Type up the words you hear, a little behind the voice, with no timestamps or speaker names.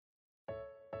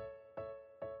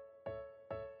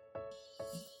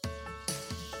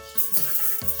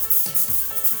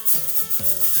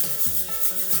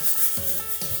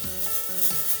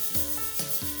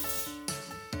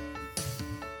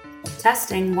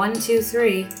Testing, 1, 2,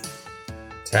 3.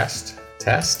 Test.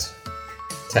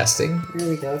 Testing. There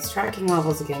we go. It's tracking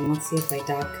levels again. Let's see if I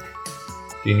duck.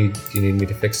 Do you need me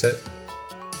to fix it?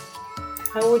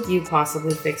 How would you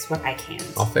possibly fix what I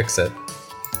can't? I'll fix it.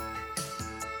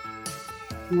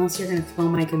 Unless you're going to throw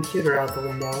my computer out the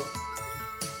window.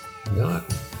 Not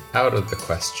out of the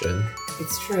question.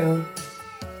 It's true.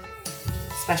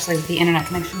 Especially with the internet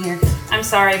connection here. I'm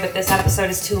sorry, but this episode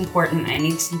is too important. I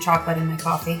need some chocolate in my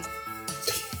coffee.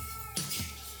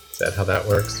 Is that how that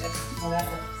works? That's how that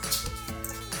works.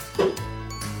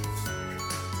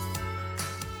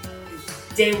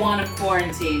 Day 1 of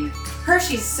quarantine.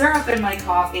 Hershey's syrup in my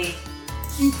coffee.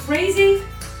 You crazy?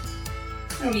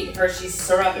 I don't eat Hershey's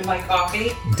syrup in my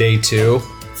coffee. Day 2.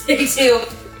 Day 2.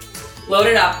 Load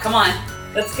it up. Come on.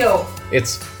 Let's go.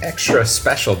 It's extra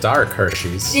special dark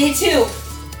Hershey's. Day 2.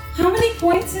 How many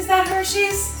points is that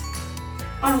Hershey's?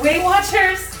 On Weight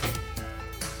Watchers?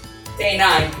 Day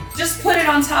 9. Just put it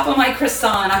on top of my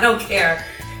croissant. I don't care.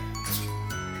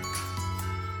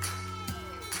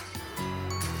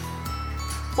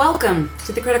 Welcome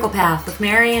to The Critical Path with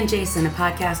Mary and Jason, a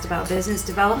podcast about business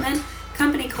development,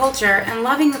 company culture, and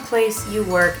loving the place you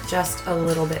work just a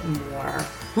little bit more.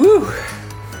 Woo!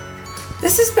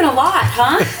 This has been a lot,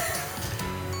 huh?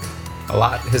 A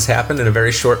lot has happened in a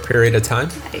very short period of time.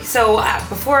 So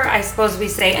before I suppose we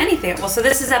say anything, so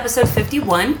this is episode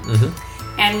 51,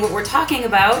 and what we're talking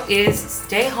about is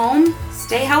stay home,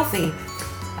 stay healthy.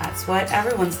 That's what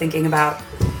everyone's thinking about.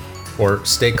 Or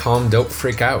stay calm, don't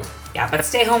freak out. Yeah, but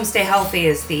stay home, stay healthy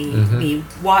is the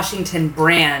Washington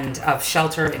brand of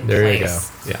shelter in place. There you go.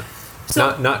 Yeah.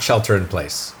 So, not shelter in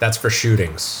place. That's for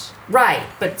shootings. Right,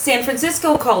 but San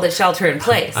Francisco called it shelter in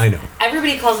place. I know.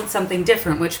 Everybody calls it something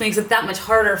different, which makes it that much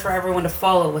harder for everyone to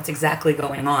follow what's exactly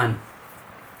going on.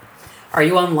 Are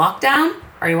you on lockdown?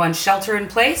 Are you on shelter in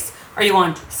place? Are you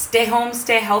on stay home,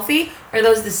 stay healthy? Are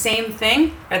those the same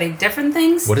thing? Are they different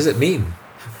things? What does it mean?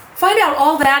 Find out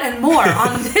all that and more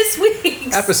on this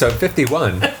week's Episode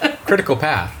 51, Critical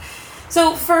Path.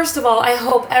 So first of all, I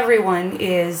hope everyone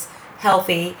is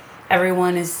healthy,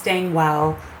 everyone is staying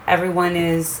well, everyone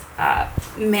is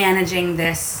managing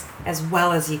this as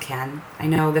well as you can. I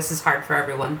know this is hard for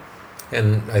everyone.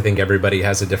 And I think everybody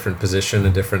has a different position,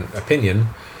 a different opinion,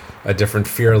 a different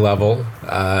fear level,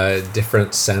 a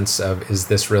different sense of, is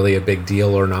this really a big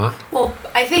deal or not? Well,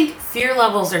 I think fear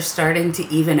levels are starting to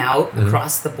even out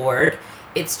across the board.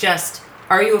 It's just,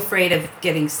 are you afraid of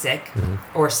getting sick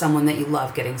or someone that you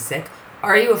love getting sick?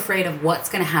 Are you afraid of what's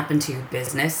going to happen to your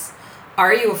business?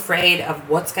 Are you afraid of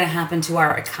what's going to happen to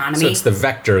our economy? So it's the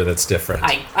vector that's different.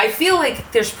 I feel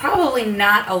like there's probably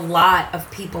not a lot of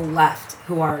people left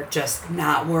who are just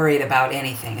not worried about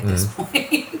anything at this point.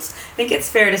 I think it's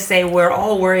fair to say we're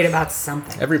all worried about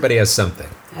something. Everybody has something.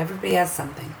 Everybody has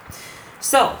something.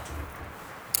 So,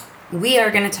 we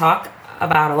are going to talk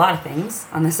about a lot of things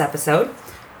on this episode,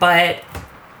 but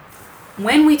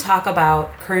when we talk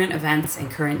about current events and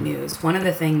current news, one of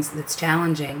the things that's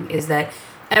challenging is that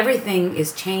everything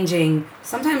is changing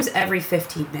sometimes every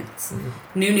 15 minutes.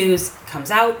 New news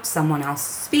comes out, someone else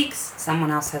speaks,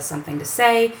 someone else has something to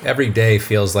say. Every day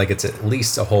feels like it's at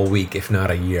least a whole week, if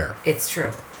not a year. It's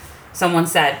true. Someone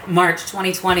said March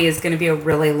 2020 is going to be a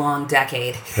really long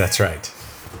decade. That's right.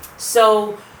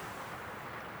 So,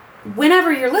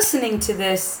 whenever you're listening to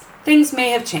this, things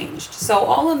may have changed. So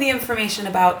all of the information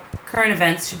about current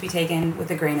events should be taken with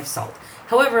a grain of salt.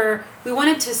 However, we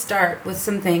wanted to start with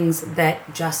some things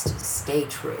that just stay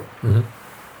true.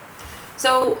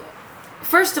 So,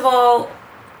 first of all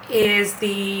is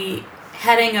the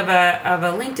heading of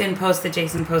a LinkedIn post that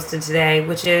Jason posted today,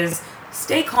 which is,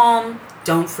 stay calm,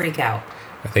 don't freak out.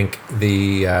 I think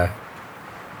the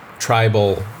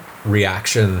tribal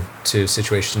reaction to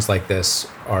situations like this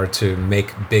are to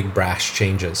make big brash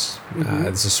changes.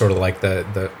 This is sort of like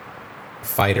the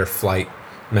fight or flight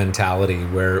mentality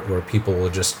where people will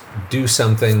just do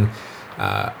something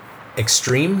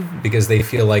extreme because they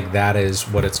feel like that is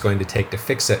what it's going to take to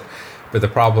fix it. But the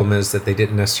problem is that they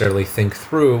didn't necessarily think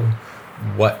through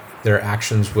what their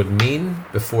actions would mean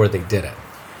before they did it.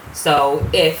 So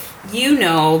if you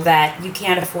know that you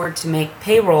can't afford to make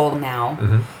payroll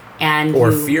now, and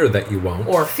fear that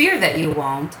you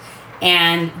won't,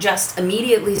 and just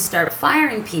immediately start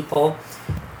firing people,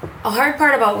 a hard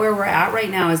part about where we're at right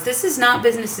now is this is not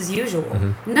business as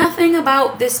usual. Nothing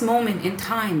about this moment in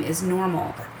time is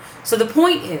normal. So the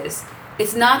point is,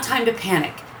 it's not time to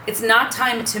panic. It's not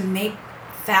time to make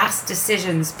fast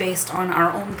decisions based on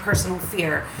our own personal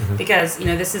fear, because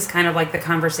this is kind of like the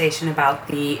conversation about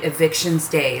the evictions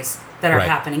days that are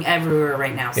happening everywhere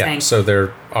right now. So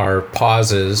there are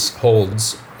pauses,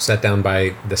 holds set down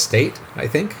by the state, I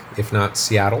think, if not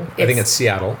Seattle. I think it's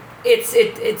Seattle.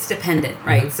 It's dependent,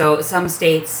 right? Mm-hmm. So some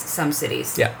states, some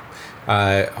cities. Yeah.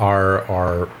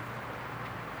 Are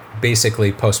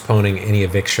basically postponing any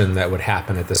eviction that would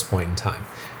happen at this point in time.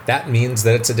 That means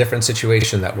that it's a different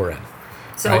situation that we're in.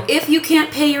 So right? If you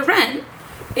can't pay your rent,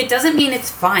 it doesn't mean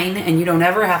it's fine and you don't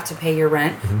ever have to pay your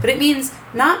rent, but it means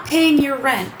not paying your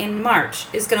rent in March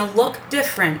is going to look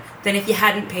different than if you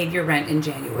hadn't paid your rent in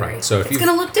January. Right. So it's going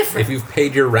to look different. If you've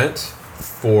paid your rent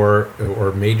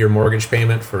or made your mortgage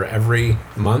payment for every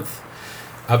month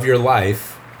of your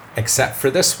life, except for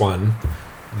this one,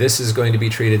 this is going to be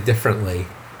treated differently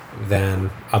than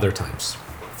other times.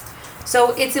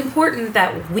 So it's important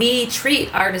that we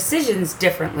treat our decisions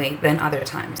differently than other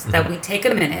times, that we take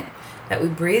a minute, that we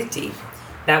breathe deep,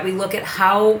 that we look at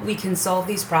how we can solve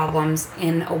these problems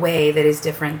in a way that is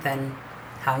different than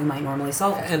how we might normally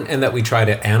solve it. And that we try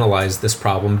to analyze this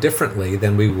problem differently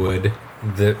than we would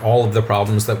all of the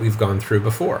problems that we've gone through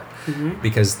before,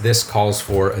 because this calls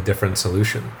for a different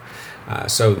solution.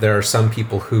 So there are some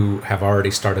people who have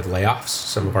already started layoffs,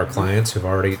 some of our clients who've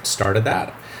already started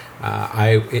that.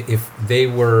 If they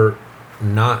were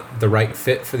not the right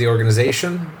fit for the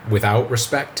organization without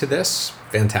respect to this,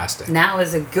 fantastic. Now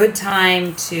is a good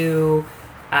time to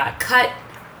cut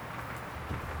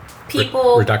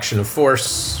people. Reduction of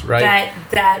force, right?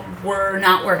 That were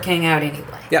not working out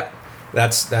anyway. Yep.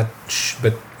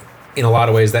 But in a lot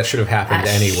of ways that should have happened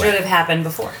anyway. Should have happened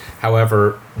before.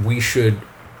 However, we should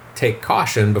take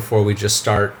caution before we just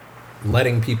start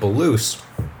letting people loose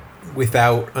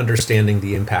without understanding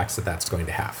the impacts that that's going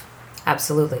to have.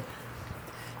 Absolutely.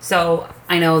 So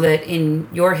I know that in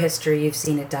your history, you've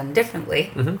seen it done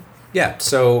differently. Mm-hmm. Yeah.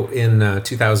 So in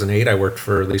 2008, I worked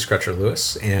for Lee Scratcher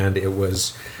Lewis, and it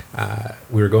was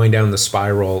we were going down the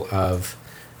spiral of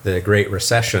the Great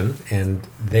Recession, and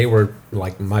they were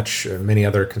like many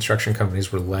other construction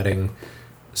companies were letting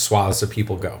swaths of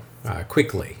people go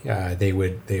quickly. They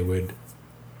would.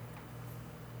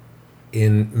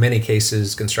 In many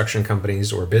cases, construction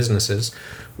companies or businesses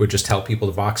would just tell people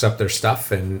to box up their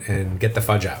stuff and get the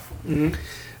fudge out.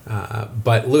 Mm-hmm.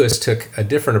 But Lewis took a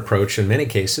different approach in many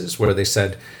cases where they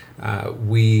said,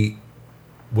 we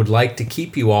would like to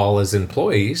keep you all as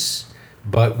employees,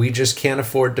 but we just can't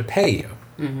afford to pay you.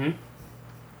 Mm-hmm.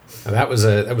 Now, that was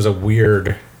a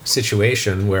weird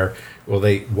situation where, well,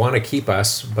 they want to keep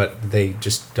us, but they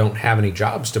just don't have any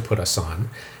jobs to put us on.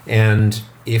 And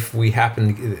if we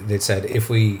they said, if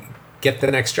we get the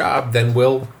next job, then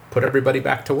we'll put everybody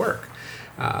back to work.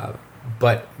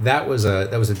 But that was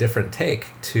a different take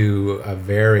to a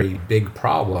very big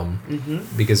problem,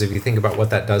 because if you think about what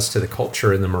that does to the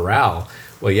culture and the morale,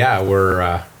 well, yeah,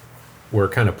 we're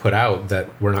kind of put out that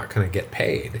we're not going to get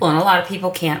paid. Well, and a lot of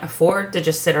people can't afford to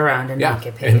just sit around and not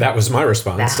get paid. And that was my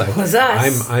response. That was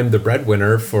us. I'm the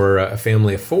breadwinner for a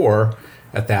family of 4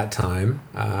 at that time.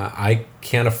 I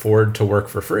can't afford to work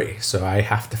for free, so I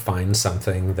have to find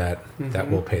something that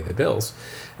will pay the bills.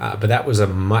 But that was a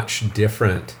much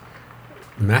different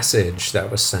message that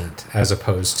was sent as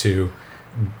opposed to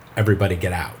everybody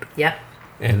get out. Yep.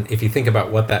 And if you think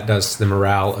about what that does to the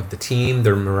morale of the team,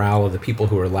 the morale of the people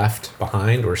who are left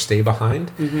behind or stay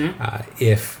behind,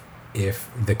 if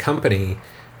the company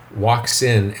walks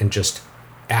in and just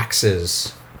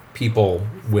axes people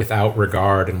without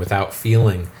regard and without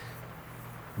feeling,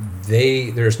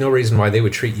 there's no reason why they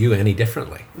would treat you any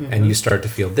differently, and you start to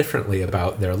feel differently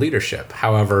about their leadership.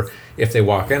 However, if they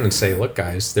walk in and say, look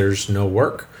guys, there's no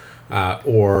work,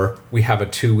 or we have a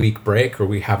 2-week break, or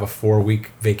we have a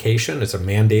 4-week vacation, it's a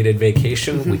mandated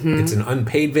vacation, it's an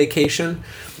unpaid vacation,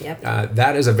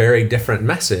 that is a very different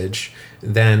message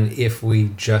than if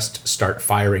we just start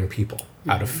firing people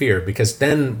out of fear. Because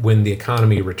then when the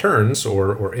economy returns,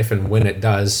 or if and when it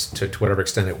does, to whatever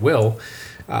extent it will,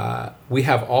 we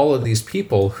have all of these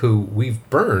people who we've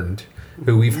burned,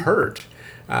 who we've hurt,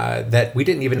 that we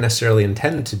didn't even necessarily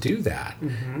intend to do that.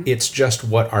 It's just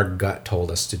what our gut told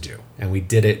us to do. And we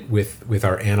did it with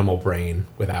our animal brain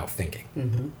without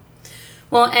thinking.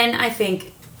 Well, and I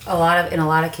think in a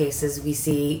lot of cases, we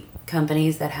see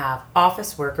companies that have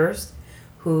office workers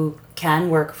who can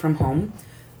work from home,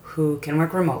 who can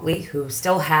work remotely, who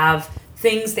still have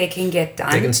things they can get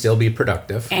done. They can still be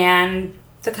productive. And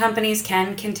the companies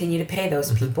can continue to pay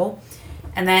those people.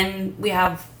 And then we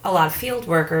have a lot of field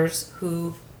workers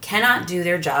who cannot do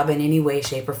their job in any way,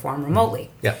 shape, or form remotely.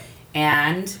 Yeah.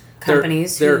 And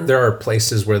companies there are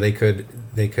places where they could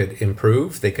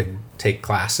improve, they could take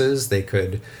classes, they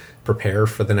could prepare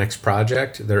for the next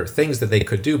project. There are things that they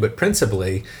could do, but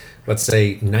principally let's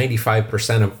say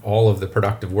 95% of all of the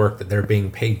productive work that they're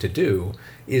being paid to do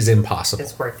is impossible.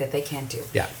 It's work that they can't do.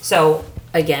 Yeah. So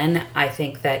again, I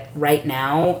think that right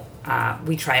now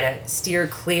we try to steer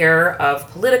clear of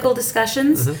political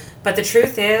discussions, but the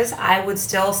truth is, I would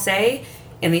still say,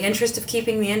 in the interest of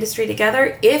keeping the industry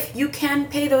together, if you can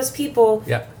pay those people,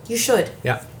 you should.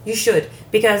 Yeah. You should,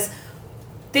 because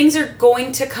things are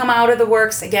going to come out of the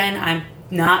works. Again, I'm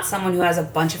not someone who has a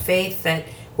bunch of faith that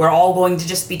we're all going to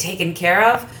just be taken care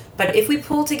of. But if we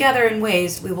pull together in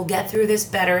ways, we will get through this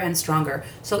better and stronger.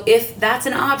 So if that's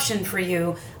an option for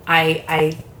you,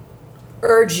 I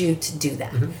urge you to do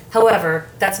that. However,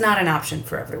 that's not an option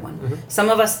for everyone. Some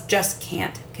of us just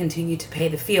can't continue to pay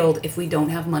the field if we don't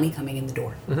have money coming in the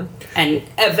door. And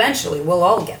eventually, we'll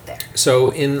all get there.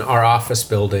 So in our office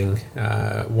building,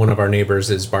 one of our neighbors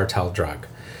is Bartell Drug.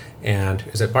 And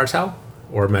is it Bartell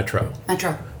or Metro?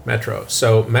 Metro.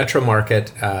 So Metro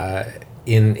Market,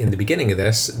 in the beginning of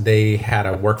this, they had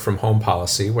a work from home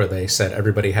policy where they said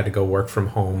everybody had to go work from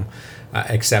home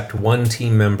except one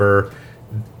team member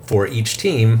for each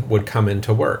team would come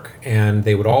into work, and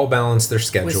they would all balance their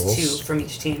schedules. It was 2 from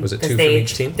each team. Was it 2 from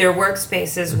each team? Their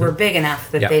workspaces were big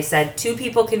enough that they said 2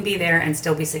 people can be there and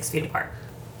still be 6 feet apart.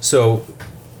 So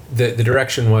the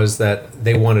direction was that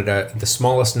they wanted the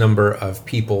smallest number of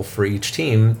people for each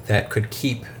team that could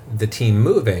keep the team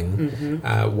moving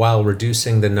while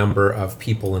reducing the number of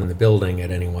people in the building at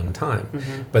any one time.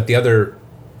 But the other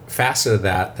facet of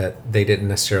that they didn't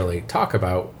necessarily talk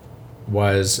about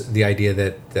was the idea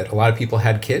that a lot of people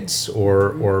had kids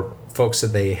or folks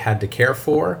that they had to care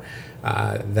for,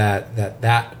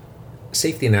 that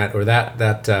safety net or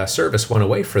that service went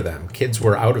away for them. Kids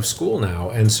were out of school now,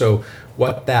 and so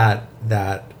what that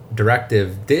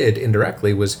directive did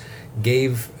indirectly was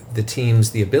gave the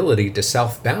teams the ability to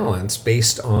self-balance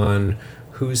based on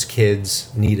whose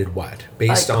kids needed what,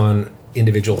 based on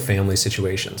individual family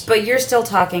situations. But you're still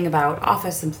talking about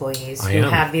office employees who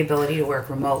have the ability to work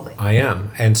remotely. I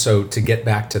am. And so to get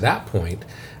back to that point,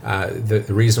 the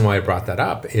reason why I brought that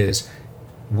up is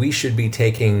we should be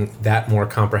taking that more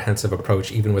comprehensive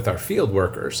approach even with our field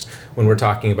workers when we're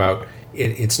talking about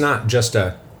it's not just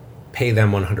a pay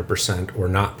them 100% or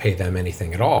not pay them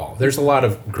anything at all. There's a lot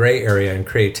of gray area and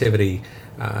creativity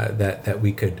that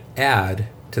we could add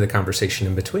to the conversation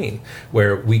in between,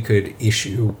 where we could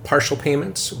issue partial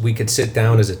payments. We could sit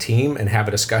down as a team and have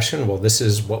a discussion. Well, this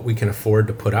is what we can afford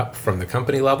to put up from the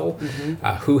company level.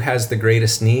 Who has the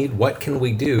greatest need? What can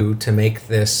we do to make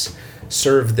this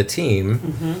serve the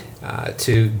team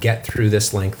to get through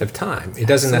this length of time? It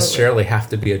doesn't necessarily have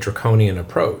to be a draconian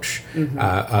approach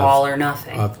all or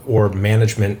nothing or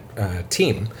management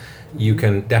team. You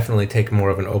can definitely take more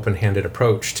of an open-handed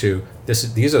approach to this.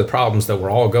 These are the problems that we're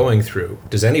all going through.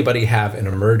 Does anybody have an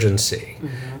emergency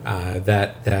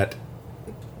that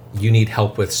you need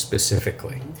help with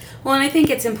specifically? Well, and I think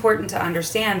it's important to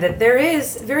understand that there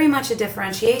is very much a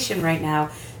differentiation right now.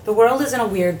 The world is in a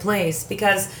weird place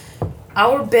because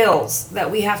our bills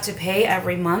that we have to pay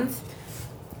every month,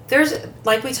 there's,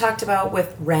 like we talked about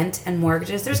with rent and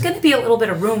mortgages, there's going to be a little bit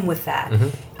of room with that.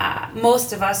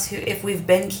 Most of us, if we've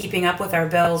been keeping up with our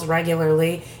bills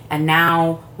regularly and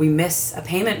now we miss a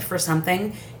payment for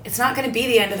something, it's not going to be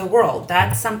the end of the world.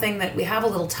 That's something that we have a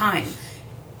little time.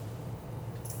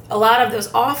 A lot of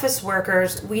those office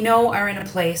workers we know are in a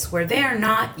place where they're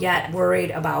not yet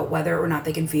worried about whether or not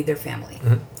they can feed their family.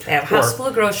 They have a house full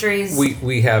of groceries.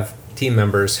 We have team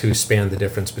members who span the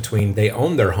difference between they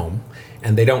own their home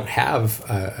and they don't have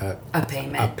a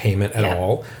payment at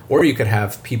all, or you could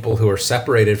have people who are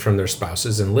separated from their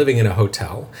spouses and living in a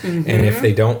hotel, and if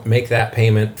they don't make that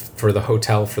payment for the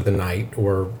hotel for the night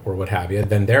or what have you,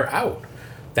 then they're out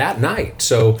that night.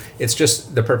 So it's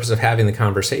just the purpose of having the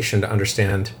conversation to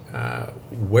understand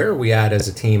where are we at as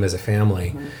a team, as a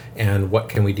family, and what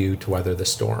can we do to weather the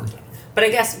storm. But I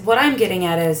guess what I'm getting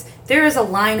at is there is a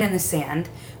line in the sand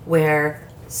where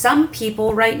some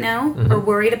people right now are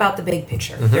worried about the big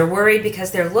picture. They're worried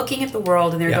because they're looking at the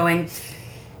world and they're going,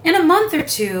 in a month or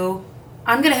two,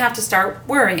 I'm going to have to start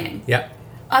worrying.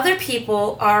 Other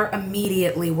people are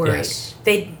immediately worried.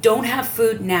 They don't have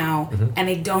food now, and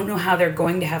they don't know how they're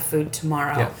going to have food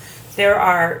tomorrow. There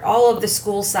are all of the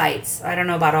school sites. I don't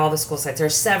know about all the school sites. There are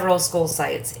several school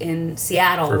sites in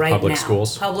Seattle for right public now.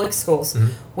 Schools. Public schools,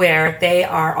 where they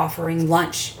are offering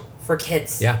lunch for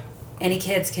kids. Any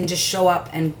kids can just show up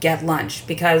and get lunch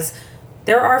because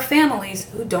there are families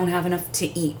who don't have enough to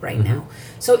eat right now.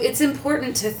 So it's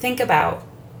important to think about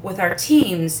with our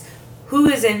teams, who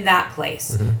is in that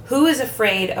place? Who is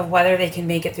afraid of whether they can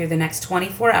make it through the next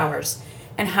 24 hours?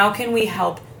 And how can we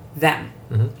help them.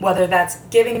 Whether that's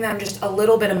giving them just a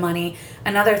little bit of money.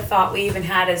 Another thought we even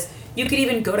had is you could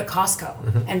even go to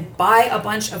Costco and buy a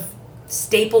bunch of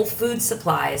staple food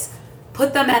supplies,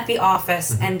 put them at the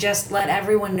office, and just let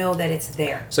everyone know that it's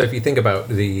there. So if you think about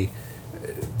the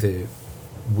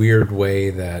weird way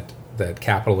that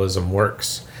capitalism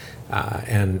works,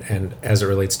 and as it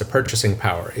relates to purchasing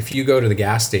power, if you go to the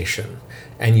gas station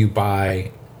and you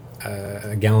buy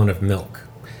a gallon of milk,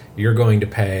 you're going to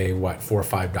pay $4 or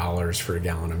 $5 for a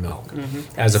gallon of milk,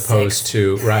 as opposed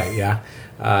to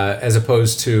as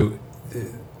opposed to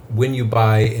when you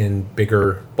buy in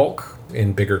bigger bulk,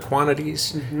 in bigger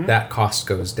quantities, that cost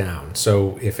goes down.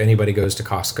 So if anybody goes to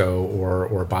Costco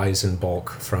or buys in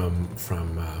bulk from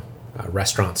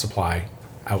restaurant supply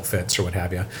outfits or what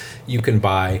have you, you can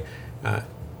buy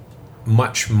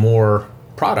much more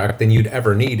product than you'd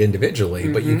ever need individually,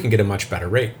 but you can get a much better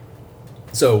rate.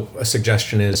 So a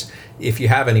suggestion is, if you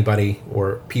have anybody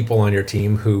or people on your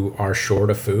team who are short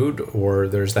of food, or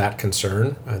there's that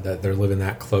concern that they're living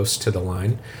that close to the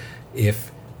line,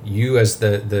 if you as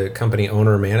the company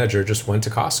owner or manager just went to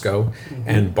Costco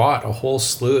and bought a whole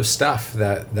slew of stuff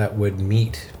that would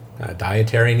meet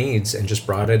dietary needs, and just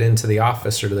brought it into the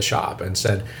office or to the shop and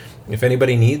said, if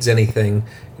anybody needs anything,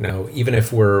 even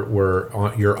if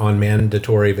you're on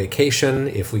mandatory vacation,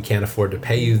 if we can't afford to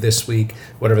pay you this week,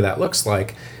 whatever that looks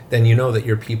like, then you know that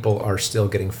your people are still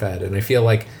getting fed. And I feel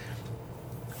like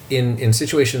in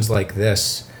situations like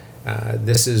this,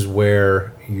 this is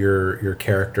where your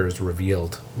character is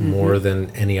revealed more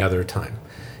than any other time.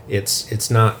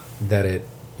 It's not that it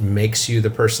makes you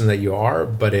the person that you are,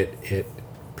 but it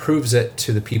proves it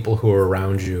to the people who are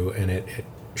around you, and it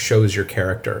shows your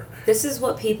character. This is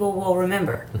what people will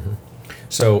remember.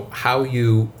 So how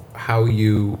you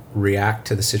react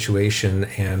to the situation,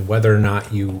 and whether or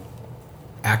not you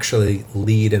actually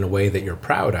lead in a way that you're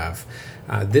proud of,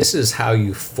 this is how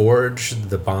you forge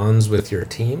the bonds with your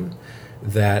team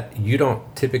that you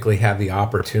don't typically have the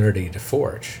opportunity to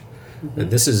forge.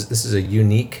 This is a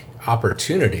unique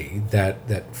opportunity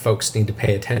that folks need to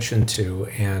pay attention to,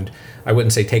 and I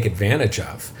wouldn't say take advantage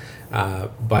of,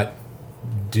 but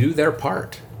do their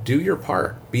part. Do your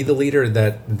part. Be the leader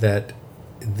that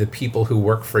the people who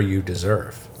work for you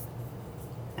deserve.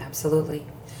 Absolutely.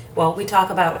 Well, we talk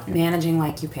about managing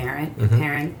like you parent,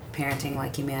 parenting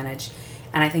like you manage.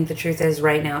 And I think the truth is,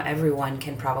 right now, everyone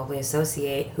can probably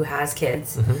associate who has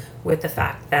kids with the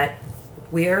fact that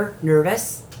we're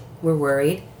nervous, we're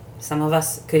worried. Some of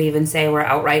us could even say we're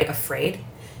outright afraid.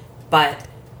 But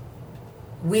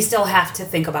we still have to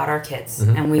think about our kids,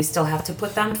 and we still have to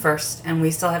put them first, and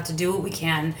we still have to do what we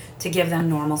can to give them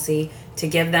normalcy, to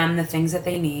give them the things that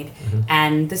they need.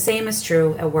 And the same is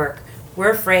true at work. We're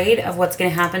afraid of what's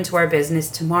going to happen to our business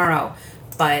tomorrow,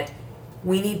 but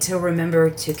we need to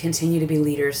remember to continue to be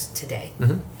leaders today.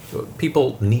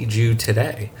 People need you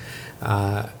today.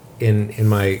 In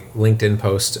my LinkedIn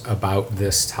post about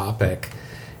this topic,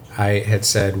 I had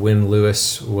said when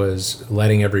Lewis was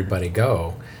letting everybody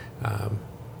go,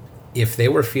 if they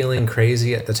were feeling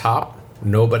crazy at the top,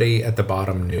 nobody at the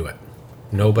bottom knew it.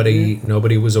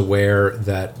 Nobody was aware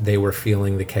that they were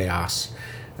feeling the chaos.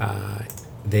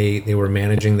 They were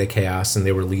managing the chaos, and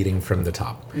they were leading from the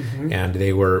top. And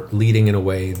they were leading in a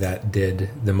way that did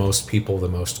the most people the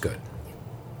most good.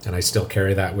 And I still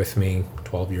carry that with me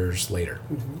 12 years later.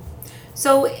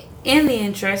 So in the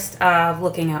interest of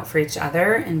looking out for each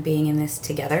other and being in this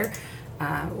together,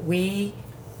 we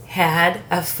had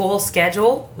a full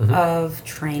schedule of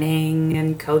training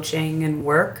and coaching and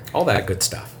work. All that good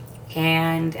stuff.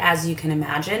 And as you can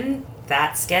imagine,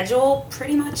 that schedule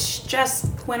pretty much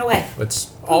just went away.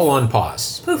 It's all on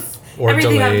pause. Poof. Or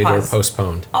Everything delayed on or pause.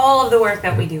 postponed. All of the work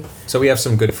that we do. So we have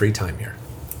some good free time here.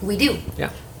 We do.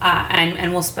 Yeah.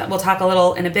 And we'll talk a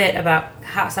little in a bit about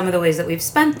how some of the ways that we've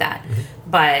spent that.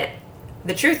 But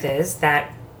the truth is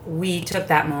that we took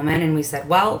that moment and we said,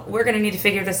 well, we're going to need to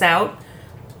figure this out.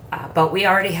 But we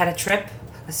already had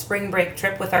a spring break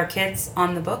trip with our kids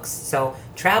on the books. So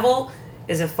travel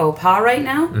is a faux pas right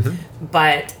now.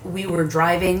 But we were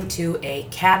driving to a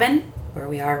cabin where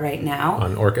we are right now.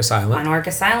 On Orcas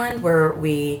Island. Where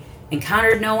we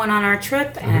encountered no one on our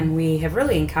trip. And we have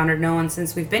really encountered no one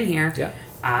since we've been here. Yeah.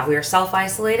 We were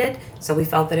self-isolated, so we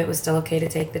felt that it was still okay to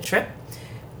take the trip.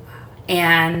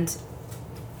 And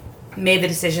made the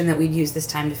decision that we'd use this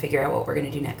time to figure out what we're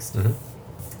going to do next.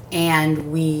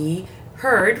 And we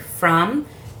heard from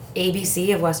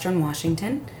ABC of Western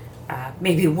Washington,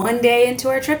 maybe one day into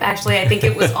our trip. Actually, I think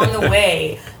it was on the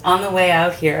way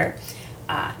out here.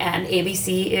 And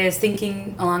ABC is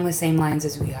thinking along the same lines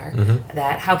as we are,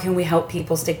 that how can we help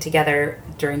people stick together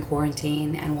during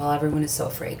quarantine and while everyone is so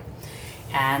afraid.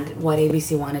 And what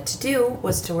ABC wanted to do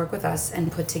was to work with us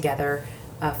and put together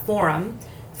a forum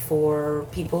for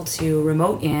people to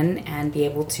remote in and be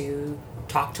able to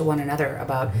talk to one another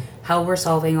about how we're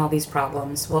solving all these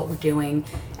problems, what we're doing,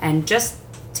 and just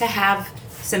to have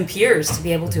some peers to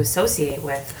be able to associate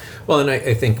with. Well, and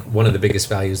I think one of the biggest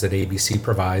values that ABC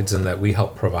provides and that we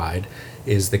help provide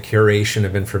is the curation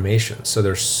of information. So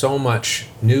there's so much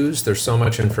news, there's so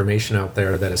much information out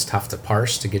there that is tough to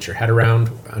parse, to get your head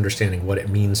around, understanding what it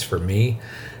means for me,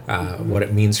 what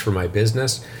it means for my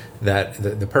business, that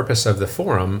the purpose of the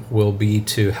forum will be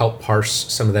to help parse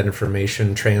some of that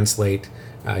information, translate,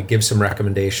 give some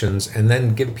recommendations, and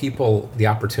then give people the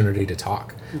opportunity to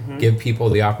talk, give people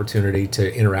the opportunity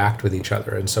to interact with each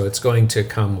other. And so it's going to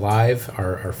come live,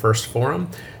 our first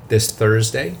forum, this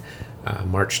Thursday,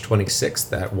 March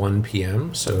 26th at 1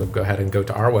 p.m. So go ahead and go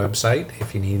to our website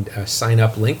if you need a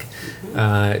sign-up link.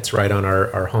 It's right on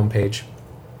our homepage.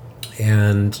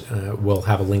 And we'll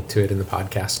have a link to it in the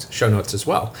podcast show notes as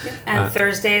well. And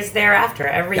Thursdays thereafter,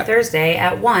 every Thursday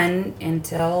at 1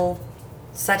 until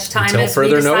such time as we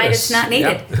decide it's not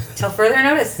needed. Till further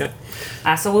notice.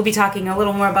 So we'll be talking a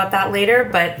little more about that later,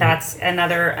 but that's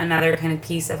another kind of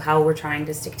piece of how we're trying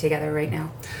to stick together right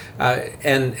now.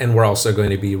 And we're also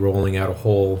going to be rolling out a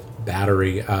whole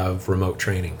battery of remote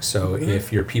training. So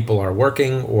if your people are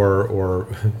working or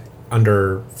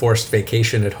under forced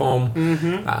vacation at home,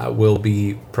 we'll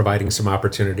be providing some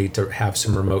opportunity to have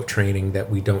some remote training that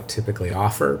we don't typically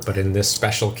offer. But in this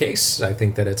special case, I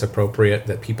think that it's appropriate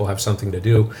that people have something to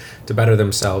do to better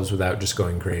themselves without just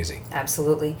going crazy.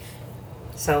 Absolutely.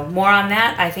 So more on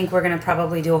that. I think we're going to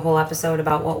probably do a whole episode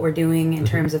about what we're doing in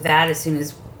terms of that as soon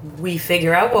as we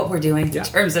figure out what we're doing in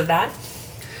terms of that.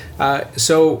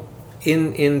 So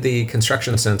in the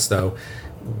construction sense, though,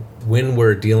 when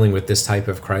we're dealing with this type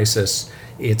of crisis,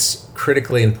 it's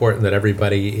critically important that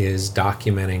everybody is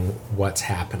documenting what's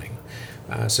happening.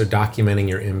 So documenting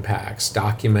your impacts,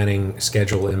 documenting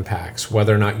schedule impacts,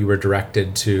 whether or not you were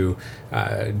directed to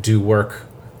do work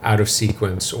out of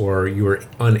sequence or you were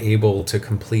unable to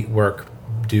complete work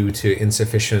due to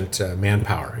insufficient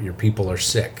manpower. Your people are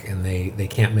sick and they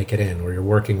can't make it in, or you're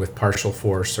working with partial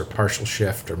force or partial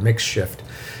shift or mixed shift.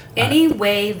 Any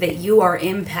way that you are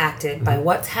impacted by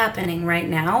what's happening right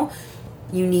now,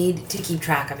 you need to keep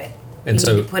track of it. And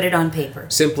you need to put it on paper.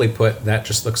 Simply put, that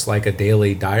just looks like a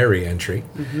daily diary entry.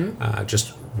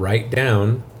 Just write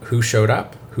down who showed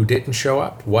up, who didn't show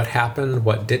up, what happened,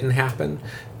 what didn't happen.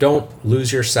 Don't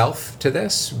lose yourself to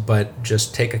this, but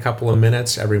just take a couple of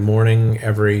minutes every morning,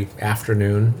 every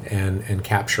afternoon, and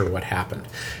capture what happened.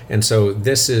 And so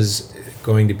this is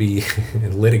going to be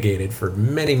litigated for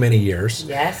many, many years.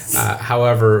 Yes.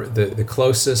 However, the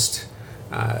closest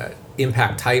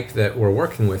impact type that we're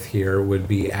working with here would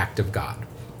be act of God.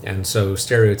 And so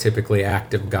stereotypically,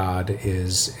 act of God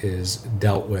is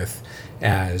dealt with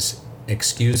as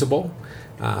excusable,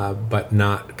 but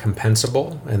not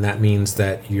compensable. And that means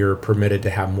that you're permitted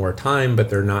to have more time, but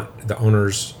the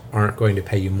owners aren't going to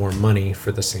pay you more money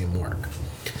for the same work.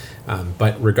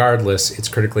 But regardless, it's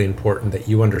critically important that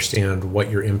you understand what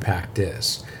your impact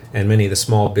is. And many of the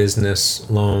small business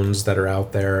loans that are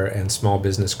out there and small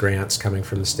business grants coming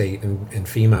from the state and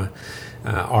FEMA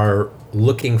are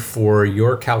looking for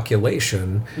your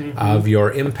calculation of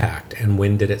your impact and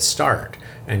when did it start.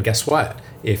 And guess what?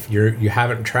 If you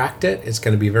haven't tracked it, it's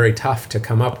going to be very tough to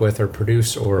come up with or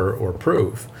produce or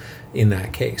prove in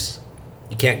that case.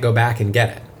 You can't go back and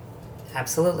get it.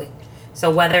 Absolutely. So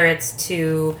whether it's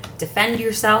to defend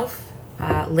yourself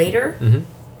later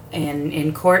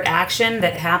in court action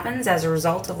that happens as a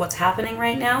result of what's happening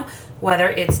right now, whether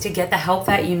it's to get the help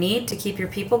that you need to keep your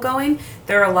people going,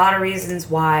 there are a lot of reasons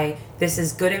why this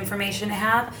is good information to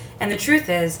have. And the truth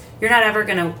is, you're not ever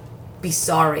going to be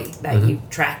sorry that you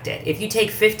tracked it. If you take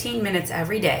 15 minutes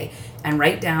every day and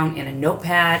write down in a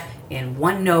notepad, in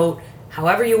OneNote,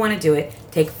 however you want to do it,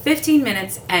 take 15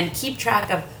 minutes and keep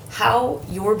track of how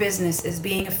your business is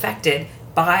being affected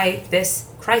by this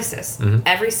crisis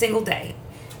every single day.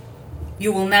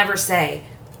 You will never say,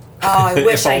 oh, I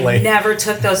wish I never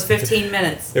took those 15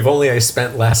 minutes. If only I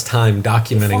spent less time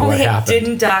documenting what happened. If only I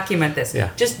didn't document this. Yeah.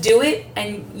 Just do it,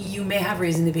 and you may have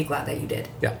reason to be glad that you did.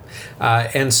 Yeah.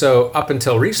 And so up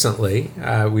until recently,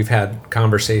 we've had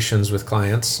conversations with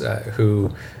clients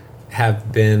who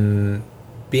have been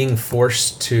being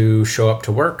forced to show up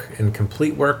to work and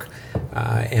complete work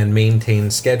and maintain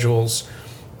schedules.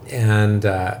 And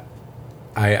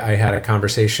I had a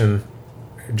conversation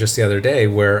just the other day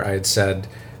where I had said,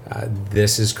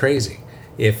 this is crazy.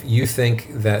 If you think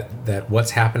that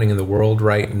what's happening in the world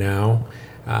right now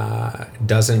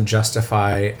doesn't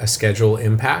justify a schedule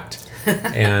impact,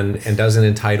 and doesn't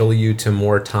entitle you to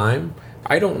more time,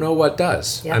 I don't know what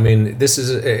does. Yep. I mean, this is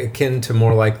akin to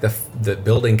more like the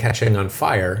building catching on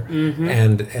fire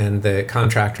and the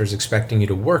contractors expecting you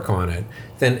to work on it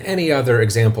than any other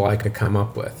example I could come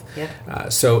up with.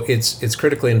 Yep. So it's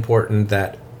critically important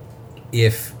that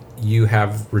if you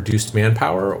have reduced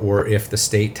manpower, or if the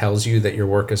state tells you that your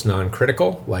work is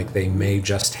non-critical, like they may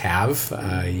just have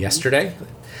yesterday.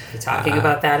 We're talking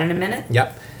about that in a minute.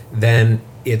 Yep. Then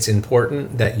it's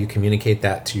important that you communicate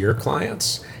that to your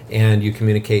clients, and you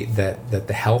communicate that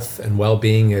the health and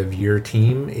well-being of your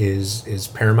team is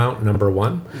paramount, number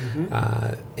one.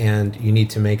 And you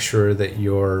need to make sure that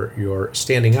you're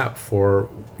standing up for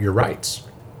your rights.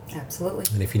 Absolutely.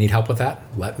 And if you need help with that,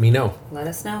 let me know. Let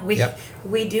us know.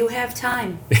 We do have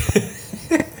time.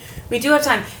 We do have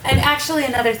time. And actually,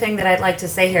 another thing that I'd like to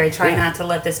say here, I try not to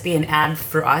let this be an ad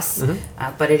for us,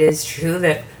 but it is true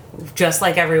that just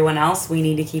like everyone else, we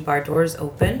need to keep our doors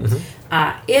open.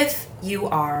 If you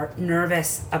are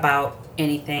nervous about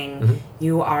anything,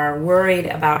 you are worried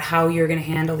about how you're going to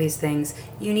handle these things,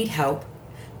 you need help,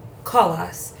 call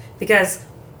us, because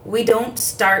we don't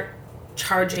start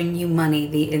charging you money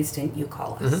the instant you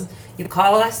call us. You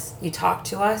call us, you talk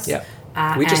to us.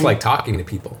 We just like talking to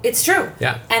people. It's true.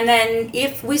 Yeah. And then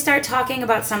if we start talking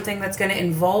about something that's going to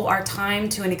involve our time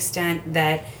to an extent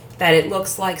that it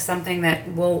looks like something that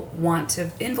we'll want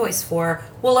to invoice for,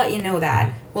 we'll let you know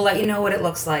that. We'll let you know what it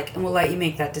looks like, and we'll let you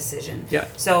make that decision. Yeah.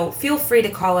 So feel free to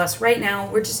call us. Right now,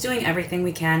 we're just doing everything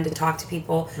we can to talk to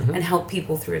people and help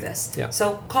people through this. Yeah.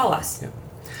 So call us.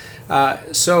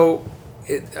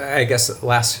 I guess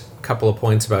last couple of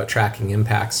points about tracking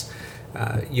impacts.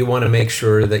 You want to make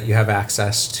sure that you have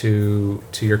access to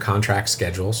your contract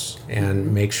schedules,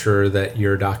 and make sure that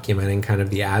you're documenting kind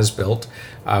of the as-built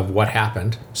of what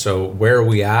happened. So where are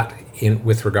we at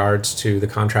with regards to the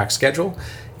contract schedule,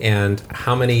 and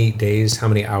how many days, how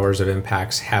many hours of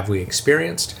impacts have we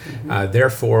experienced?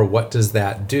 Therefore, what does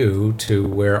that do to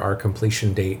where our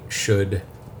completion date should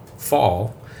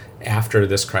fall after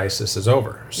this crisis is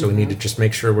over? So we need to just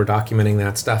make sure we're documenting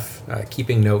that stuff,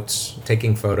 keeping notes,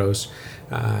 taking photos,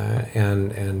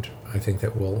 and I think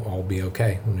that we'll all be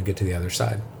okay when we get to the other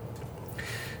side.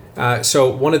 So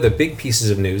one of the big pieces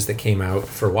of news that came out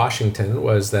for Washington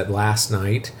was that last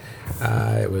night,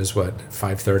 it was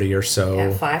 5:30 or so.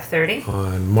 At 5:30.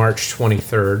 On March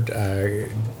 23rd,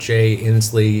 Jay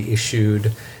Inslee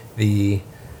issued the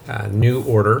new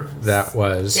order that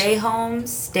was Stay home,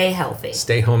 stay healthy.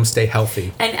 Stay home, stay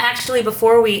healthy. And actually,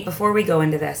 before we go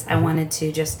into this, I wanted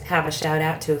to just have a shout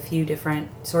out to a few different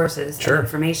sources of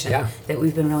information that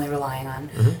we've been really relying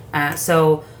on.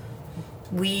 So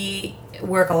we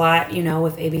work a lot,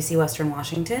 with ABC Western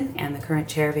Washington, and the current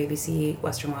chair of ABC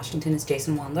Western Washington is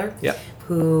Jason Wandler,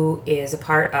 who is a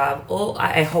part of,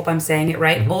 I hope I'm saying it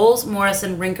right, Olds,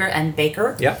 Morrison, Rinker, and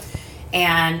Baker.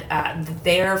 And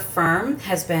their firm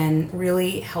has been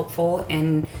really helpful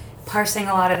in parsing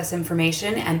a lot of this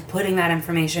information and putting that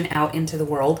information out into the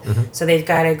world. So they've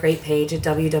got a great page at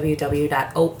www.oles.com.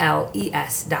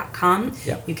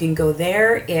 You can go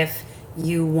there if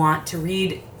you want to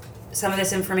read some of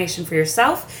this information for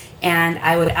yourself, and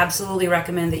I would absolutely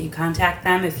recommend that you contact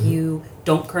them if you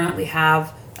don't currently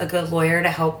have a good lawyer to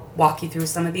help walk you through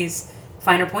some of these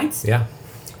finer points.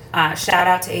 Shout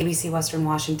out to ABC Western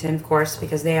Washington, of course,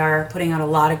 because they are putting out a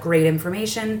lot of great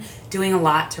information, doing a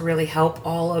lot to really help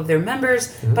all of their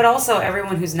members, but also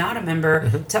everyone who's not a member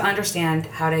to understand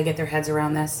how to get their heads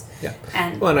around this.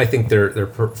 And I think they're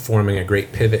performing a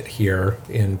great pivot here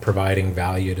in providing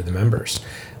value to the members.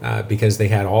 Because they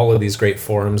had all of these great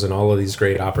forums and all of these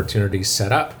great opportunities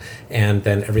set up, and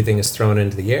then everything is thrown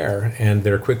into the air, and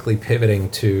they're quickly pivoting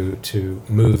to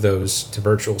move those to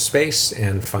virtual space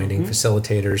and finding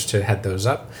facilitators to head those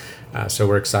up. So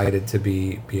we're excited to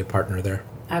be a partner there.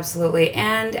 Absolutely.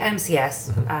 And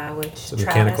MCS, which so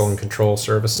Mechanical and Control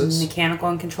Services. Mechanical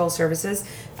and Control Services.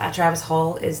 Travis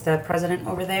Hall is the president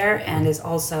over there, and is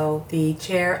also the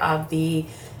chair of the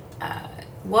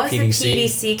PDC. The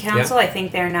PDC Council. I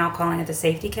think they're now calling it the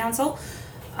Safety Council.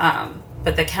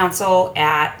 But the council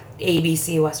at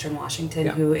ABC Western Washington,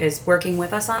 who is working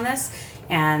with us on this.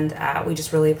 And we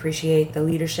just really appreciate the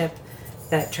leadership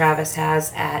that Travis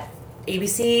has at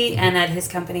ABC and at his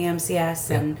company MCS,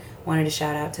 and wanted to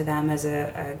shout out to them as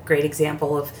a great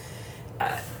example of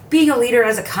being a leader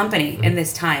as a company in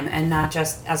this time, and not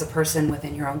just as a person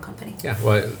within your own company.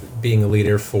 Being a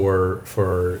leader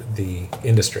for the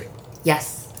industry.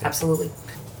 Yes, absolutely.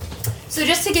 So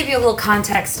just to give you a little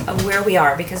context of where we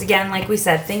are, because again, like we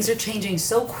said, things are changing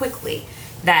so quickly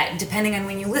that depending on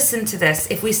when you listen to this,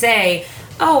 if we say,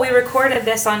 oh, we recorded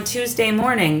this on Tuesday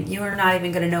morning. You are not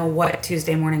even going to know what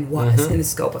Tuesday morning was in the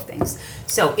scope of things.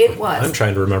 So it was. I'm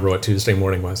trying to remember what Tuesday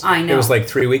morning was. I know. It was like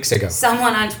 3 weeks ago.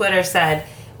 Someone on Twitter said,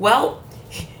 well,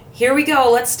 here we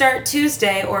go. Let's start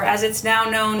Tuesday, or as it's now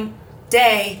known,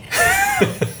 day.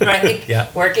 Right? Yeah.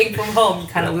 Working from home,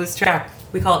 kind of lose track.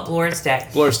 We call it Blor's Day.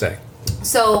 Blor's Day.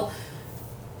 So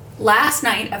last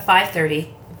night at 5:30,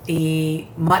 the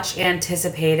much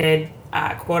anticipated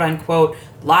quote unquote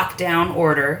lockdown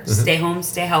order, stay home,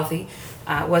 stay healthy,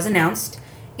 was announced.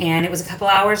 And it was a couple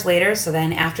hours later. So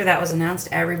then after that was announced,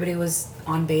 everybody was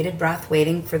on bated breath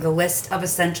waiting for the list of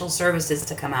essential services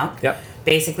to come out. Yep.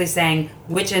 Basically saying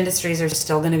which industries are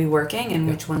still going to be working and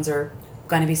which ones are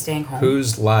going to be staying home.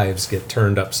 Whose lives get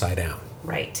turned upside down.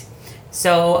 Right.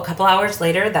 So a couple hours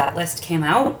later, that list came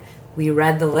out. We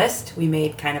read the list. We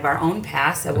made kind of our own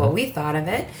pass at what we thought of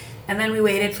it. And then we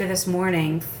waited for this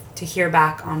morning to hear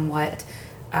back on what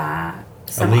A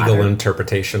legal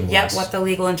interpretation was. Yep, what the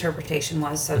legal interpretation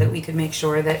was, so that we could make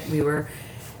sure that we were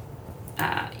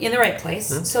in the right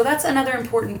place. So that's another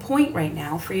important point right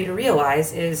now for you to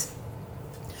realize is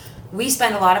we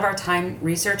spend a lot of our time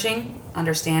researching,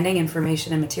 understanding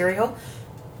information and material.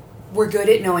 We're good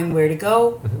at knowing where to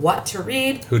go, what to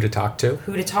read, who to talk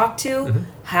to,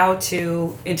 how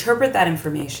to interpret that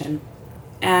information,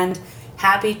 and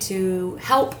happy to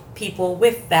help people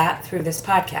with that through this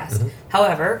podcast.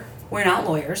 However, we're not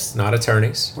lawyers. Not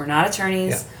attorneys. We're not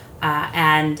attorneys.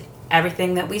 And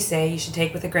everything that we say you should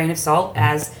take with a grain of salt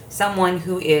as someone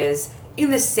who is in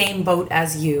the same boat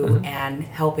as you and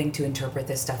helping to interpret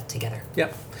this stuff together.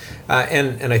 Yep.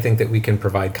 And I think that we can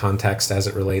provide context as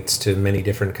it relates to many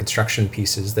different construction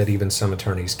pieces that even some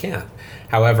attorneys can't.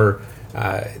 However,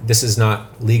 this is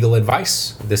not legal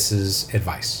advice. This is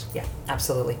advice. Yeah,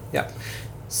 absolutely. Yep.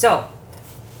 So,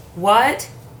 what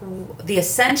the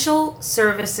essential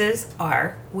services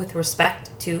are with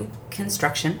respect to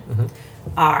construction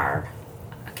are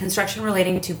construction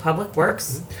relating to public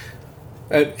works.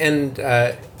 And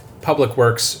public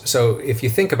works, so if you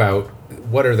think about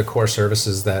what are the core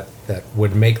services that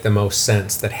would make the most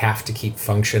sense, that have to keep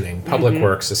functioning, public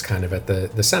works is kind of at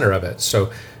the center of it.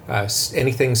 So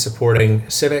anything supporting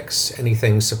civics,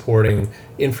 anything supporting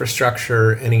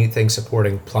infrastructure, anything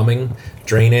supporting plumbing,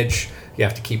 drainage. You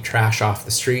have to keep trash off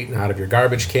the street and out of your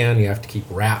garbage can. You have to keep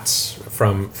rats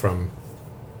from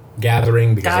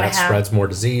gathering because that spreads more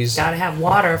disease. Got to have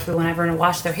water if we want everyone to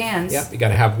wash their hands. Yeah, you got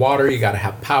to have water. You got to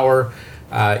have power.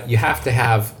 You have to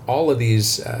have all of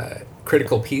these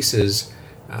critical pieces,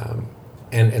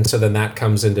 and so then that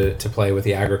comes into play with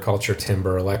the agriculture,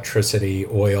 timber, electricity,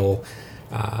 oil,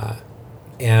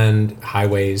 and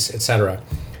highways, etc.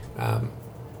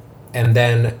 And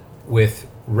then with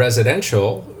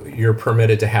residential, you're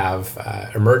permitted to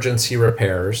have emergency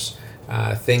repairs,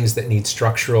 things that need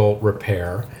structural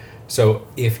repair. So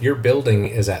if your building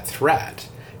is at threat,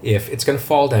 if it's going to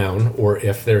fall down, or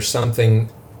if there's something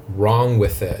wrong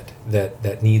with it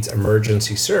that needs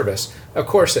emergency service, of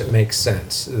course it makes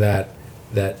sense that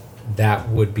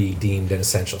would be deemed an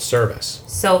essential service.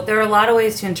 So there are a lot of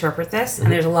ways to interpret this,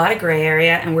 and there's a lot of gray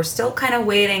area, and we're still kind of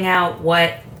waiting out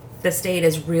what the state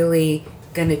is really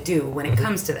going to do when it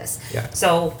comes to this. Yeah.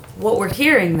 So what we're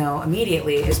hearing, though,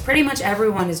 immediately is pretty much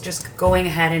everyone is just going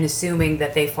ahead and assuming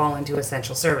that they fall into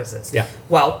essential services. Yeah.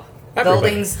 Well,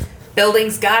 Everybody.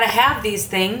 buildings got to have these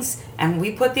things, and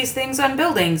we put these things on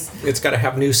buildings. It's got to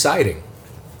have new siding.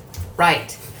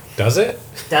 Right. Does it?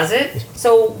 Does it?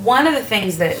 So one of the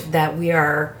things that we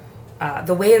are,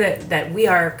 the way that we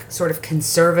are sort of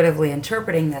conservatively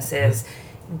interpreting this is,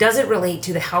 does it relate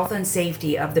to the health and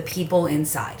safety of the people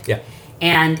inside? Yeah.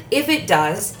 And if it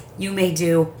does, you may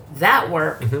do that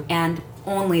work and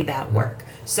only that work.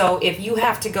 So if you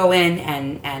have to go in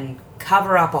and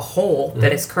cover up a hole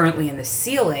that is currently in the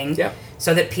ceiling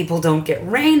so that people don't get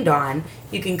rained on,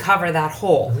 you can cover that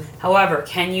hole. However,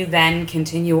 can you then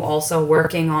continue also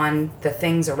working on the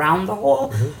things around the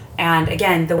hole? And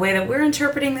again, the way that we're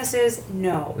interpreting this is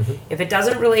no. If it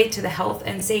doesn't relate to the health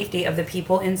and safety of the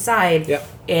people inside,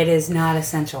 it is not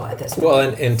essential at this point.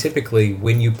 Well, and typically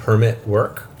when you permit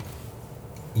work,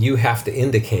 you have to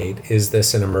indicate, is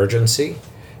this an emergency?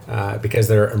 Because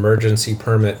there are emergency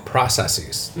permit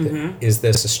processes. Is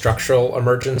this a structural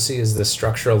emergency? Is this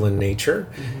structural in nature?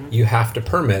 You have to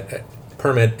permit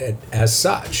it as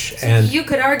such. So and you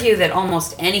could argue that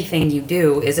almost anything you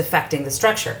do is affecting the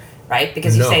structure, right?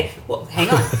 Because you say, well, hang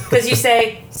on. Because you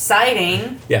say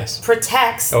siding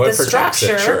protects the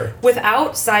structure. Sure.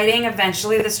 Without siding,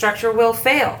 eventually the structure will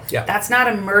fail. Yeah. That's not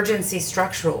emergency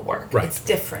structural work. Right. It's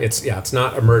different. It's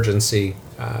not emergency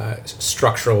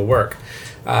structural work.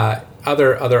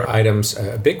 other items,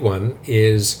 a big one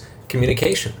is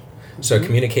communication. So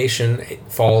communication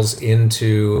falls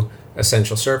into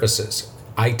essential services,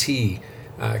 IT,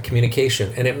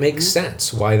 communication, and it makes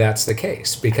sense why that's the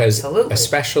case, because Absolutely.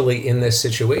 especially in this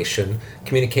situation,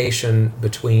 communication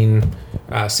between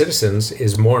citizens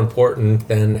is more important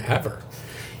than ever.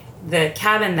 The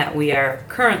cabin that we are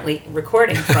currently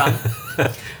recording from,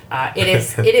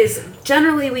 it is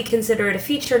generally, we consider it a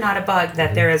feature, not a bug,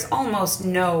 that there is almost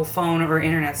no phone or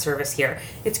internet service here.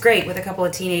 It's great with a couple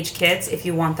of teenage kids if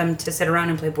you want them to sit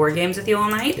around and play board games with you all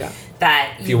night. Yeah.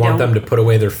 That If you want them to put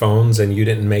away their phones and you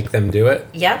didn't make them do it.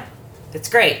 Yep, it's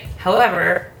great.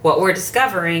 However, what we're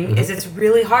discovering is it's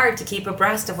really hard to keep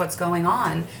abreast of what's going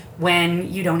on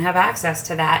when you don't have access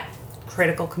to that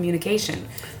critical communication.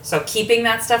 So keeping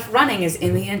that stuff running is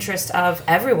in the interest of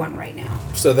everyone right now.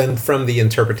 So then from the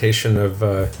interpretation of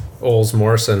Olds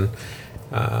Morrison,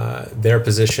 their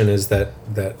position is that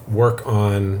work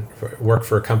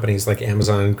for companies like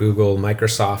Amazon, Google,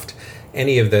 Microsoft,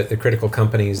 any of the critical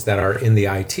companies that are in the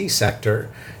IT sector,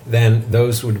 then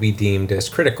those would be deemed as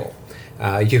critical.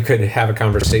 You could have a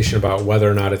conversation about whether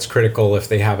or not it's critical if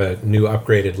they have a new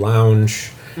upgraded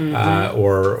lounge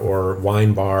or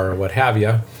wine bar or what have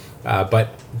you.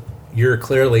 But you're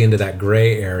clearly into that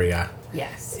gray area.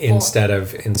 Yes. Instead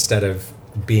of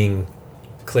being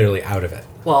clearly out of it.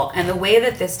 Well, and the way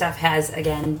that this stuff has,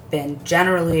 again, been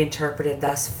generally interpreted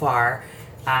thus far,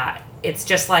 it's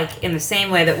just like in the same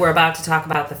way that we're about to talk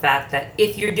about the fact that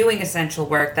if you're doing essential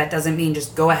work, that doesn't mean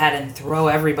just go ahead and throw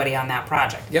everybody on that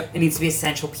project. Yep. It needs to be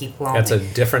essential people only. That's a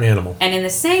different animal. And in the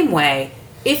same way,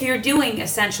 if you're doing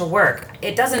essential work,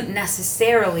 it doesn't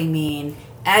necessarily mean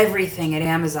everything at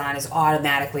Amazon is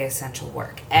automatically essential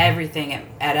work. Everything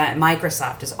at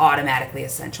Microsoft is automatically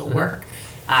essential work.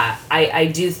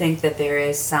 I do think that there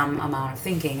is some amount of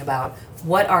thinking about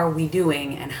what are we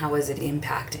doing and how is it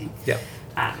impacting. Yeah.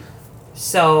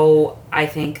 So I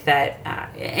think that,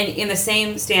 and in the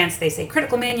same stance, they say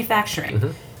critical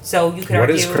manufacturing. So you could What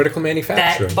argue is critical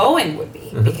manufacturing? that Boeing would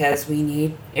be, because we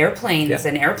need airplanes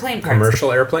and airplane parts.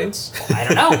 Commercial airplanes? I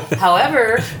don't know.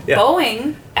 However, Yeah.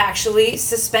 Boeing actually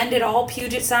suspended all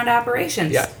Puget Sound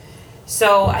operations. Yeah.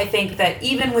 So I think that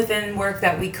even within work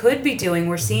that we could be doing,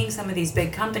 we're seeing some of these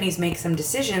big companies make some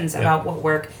decisions about what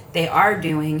work they are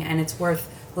doing, and it's worth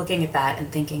looking at that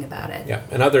and thinking about it. Yeah,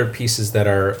 and other pieces that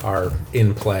are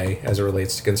in play as it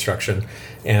relates to construction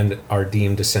and are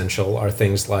deemed essential are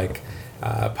things like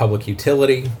public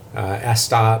utility,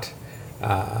 SDOT,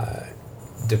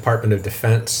 Department of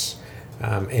Defense,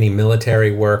 any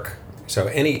military work. So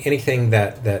anything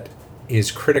that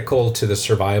is critical to the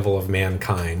survival of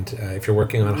mankind. If you're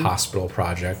working on a hospital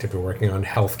project, if you're working on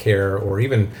healthcare, or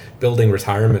even building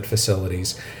retirement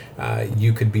facilities,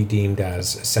 you could be deemed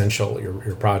as essential,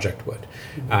 your project would.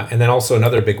 And then also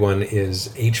another big one is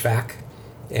HVAC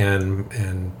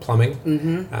and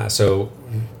plumbing. So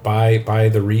by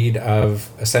the read of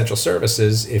essential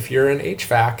services, if you're in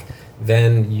HVAC,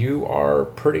 then you are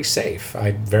pretty safe.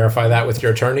 I'd verify that with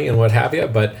your attorney and what have you,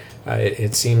 but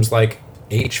it seems like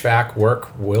HVAC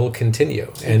work will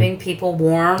continue. Keeping people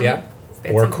warm. Yeah.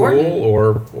 It's Or important. cool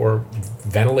or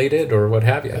ventilated or what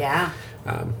have you. Yeah.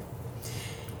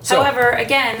 So- However,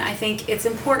 again, I think it's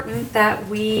important that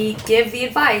we give the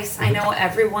advice. I know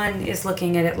everyone is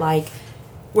looking at it like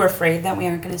we're afraid that we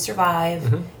aren't going to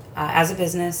survive as a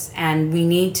business, and we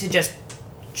need to just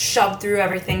shove through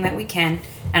everything that we can.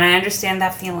 And I understand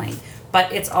that feeling.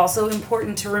 But it's also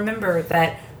important to remember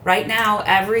that right now,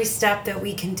 every step that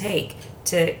we can take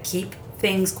to keep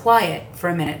things quiet for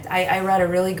a minute. I read a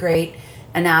really great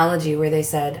analogy where they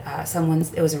said,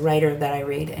 it was a writer that I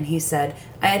read, and he said,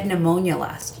 I had pneumonia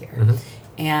last year.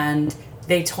 And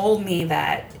they told me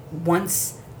that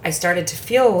once I started to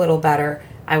feel a little better,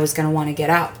 I was going to want to get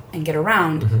up and get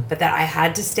around, but that I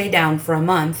had to stay down for a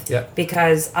month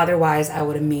because otherwise I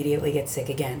would immediately get sick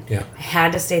again. I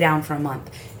had to stay down for a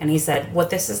month. And he said, what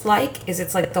this is like is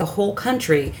it's like the whole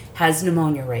country has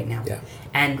pneumonia right now.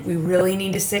 And we really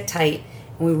need to sit tight,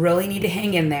 and we really need to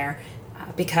hang in there,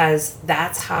 because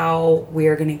that's how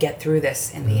we're going to get through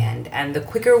this in the end. And the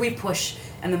quicker we push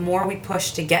and the more we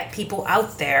push to get people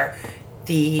out there,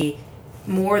 the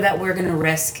more that we're going to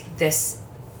risk this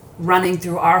running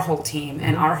through our whole team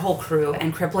and our whole crew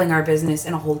and crippling our business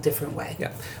in a whole different way.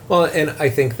 Yeah. Well, and I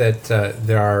think that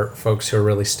there are folks who are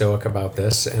really stoic about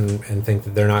this and think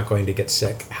that they're not going to get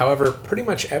sick. However, pretty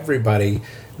much everybody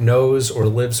knows or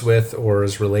lives with or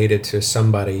is related to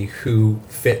somebody who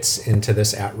fits into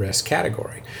this at-risk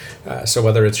category. So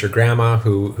whether it's your grandma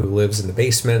who lives in the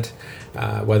basement,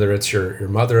 whether it's your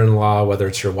mother-in-law, whether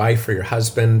it's your wife or your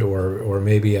husband, or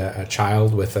maybe a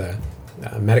child with a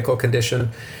medical condition.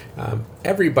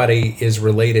 Everybody is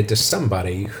related to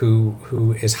somebody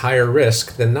who is higher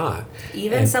risk than not.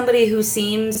 Even somebody who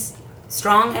seems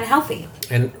strong and healthy.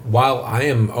 And while I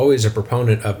am always a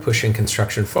proponent of pushing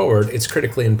construction forward, it's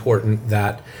critically important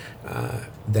that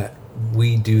that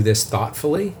we do this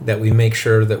thoughtfully, that we make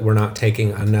sure that we're not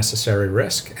taking unnecessary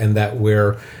risk, and that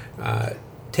we're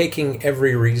taking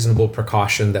every reasonable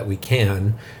precaution that we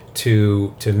can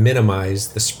to minimize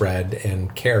the spread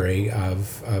and carry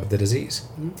of the disease.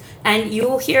 And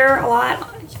you'll hear a lot.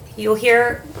 You'll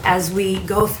hear as we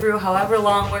go through however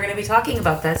long we're going to be talking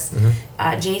about this.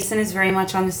 Jason is very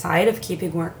much on the side of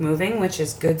keeping work moving, which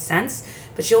is good sense.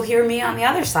 But you'll hear me on the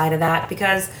other side of that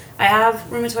because I have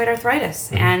rheumatoid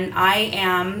arthritis and I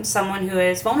am someone who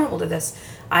is vulnerable to this.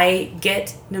 I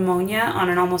get pneumonia on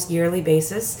an almost yearly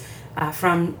basis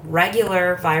from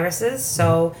regular viruses.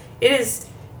 So it is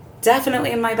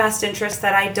definitely in my best interest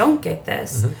that I don't get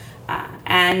this.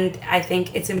 And I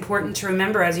think it's important to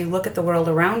remember as you look at the world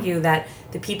around you that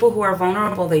the people who are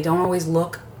vulnerable, they don't always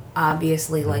look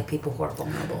obviously like people who are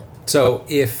vulnerable. So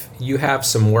if you have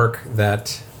some work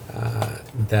that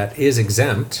is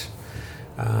exempt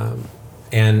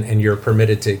and you're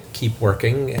permitted to keep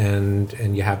working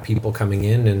and you have people coming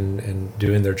in and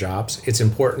doing their jobs, it's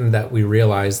important that we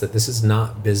realize that this is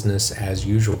not business as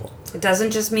usual. It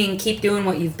doesn't just mean keep doing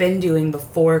what you've been doing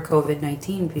before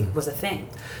COVID-19 was a thing.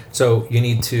 So you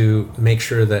need to make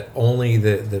sure that only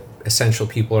the essential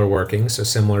people are working, so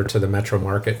similar to the Metro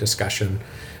Market discussion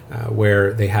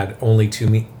where they had only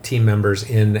two team members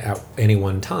in at any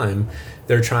one time.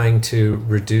 They're trying to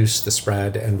reduce the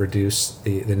spread and reduce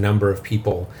the number of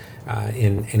people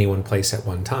in any one place at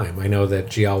one time. I know that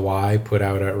GLY put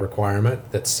out a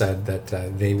requirement that said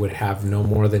that they would have no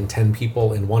more than 10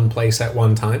 people in one place at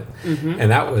one time,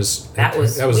 and that was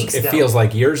weeks it ago. feels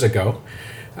like years ago.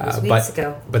 Weeks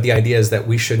ago. But the idea is that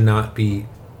we should not be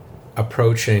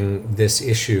approaching this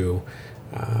issue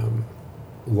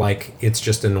like it's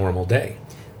just a normal day.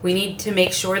 We need to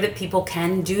make sure that people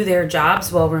can do their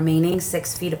jobs while remaining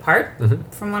 6 feet apart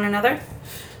from one another.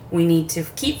 We need to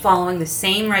keep following the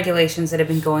same regulations that have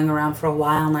been going around for a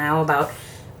while now about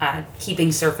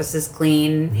keeping surfaces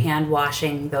clean, hand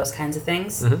washing, those kinds of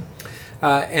things.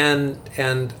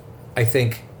 And I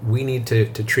think we need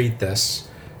to treat this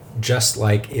just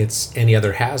like it's any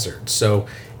other hazard. So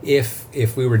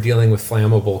if we were dealing with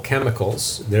flammable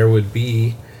chemicals, there would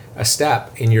be a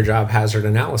step in your job hazard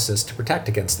analysis to protect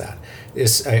against that.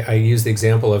 I use the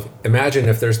example of, imagine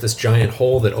if there's this giant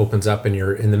hole that opens up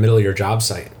in the middle of your job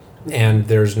site and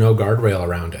there's no guardrail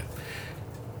around it.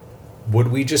 Would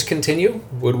we just continue?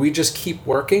 Would we just keep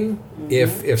working?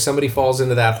 If somebody falls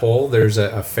into that hole, there's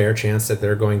a fair chance that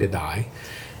they're going to die.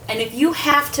 And if you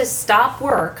have to stop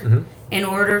work in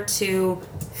order to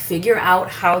figure out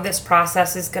how this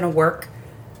process is going to work,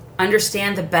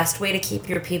 understand the best way to keep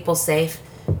your people safe,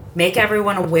 make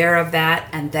everyone aware of that,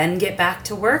 and then get back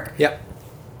to work. Yep.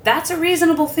 That's a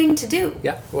reasonable thing to do.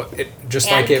 Yeah. Well,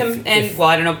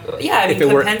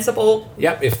 compensable.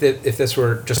 Yep. If this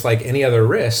were just like any other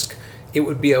risk, it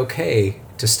would be okay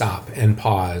to stop and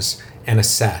pause and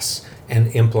assess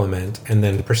and implement and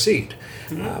then proceed.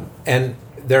 And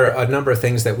there are a number of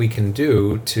things that we can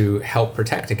do to help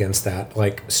protect against that,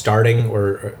 like starting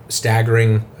or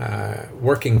staggering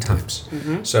working times.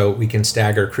 So we can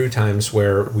stagger crew times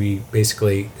where we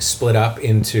basically split up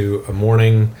into a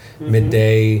morning,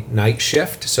 midday, night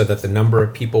shift so that the number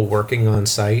of people working on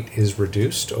site is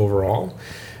reduced overall.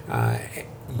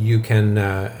 You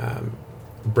can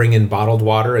bring in bottled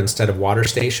water instead of water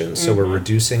stations, so we're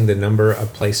reducing the number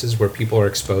of places where people are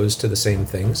exposed to the same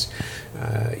things.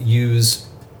 Use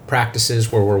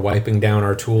practices where we're wiping down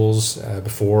our tools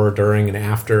before, during, and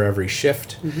after every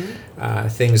shift.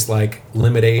 Things like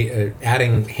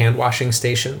adding hand washing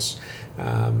stations,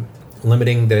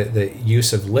 limiting the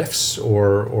use of lifts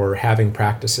or having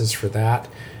practices for that,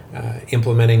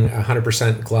 implementing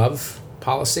 100% glove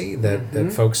policy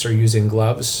that folks are using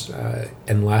gloves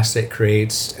unless it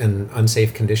creates an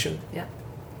unsafe condition. Yeah.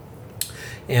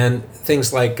 And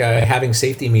things like having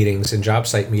safety meetings and job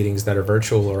site meetings that are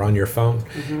virtual or on your phone.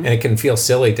 And it can feel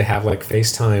silly to have like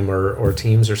FaceTime or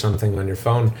Teams or something on your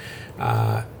phone,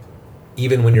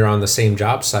 even when you're on the same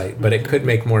job site. But it could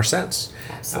make more sense.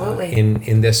 Absolutely.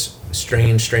 In this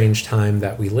strange time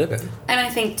that we live in. And I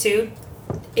think, too,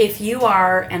 if you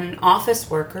are an office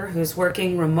worker who's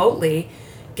working remotely,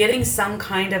 getting some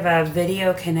kind of a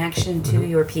video connection to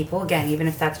your people, again, even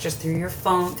if that's just through your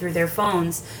phone, through their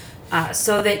phones,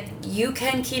 so that you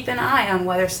can keep an eye on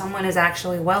whether someone is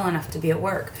actually well enough to be at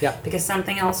work. Yeah. Because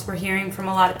something else we're hearing from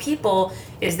a lot of people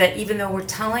is that even though we're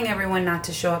telling everyone not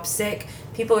to show up sick,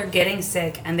 people are getting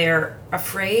sick and they're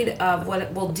afraid of what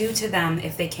it will do to them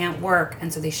if they can't work,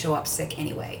 and so they show up sick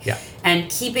anyway. Yeah. And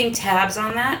keeping tabs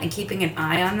on that and keeping an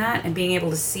eye on that and being able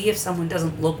to see if someone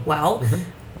doesn't look well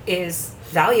is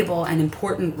valuable and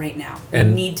important right now. And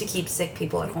we need to keep sick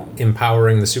people at home.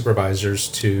 Empowering the supervisors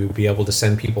to be able to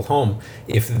send people home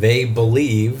if they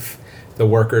believe the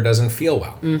worker doesn't feel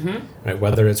well. Right?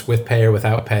 Whether it's with pay or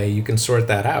without pay, you can sort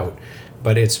that out.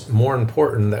 But it's more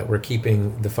important that we're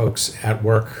keeping the folks at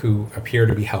work who appear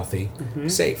to be healthy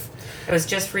safe. I was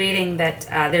just reading that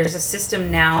there's a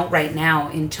system right now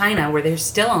in China where they're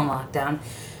still on lockdown,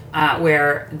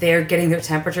 where they're getting their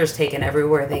temperatures taken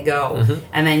everywhere they go.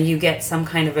 And then you get some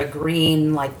kind of a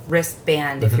green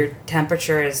wristband if your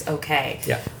temperature is okay.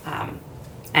 Yeah.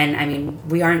 And I mean,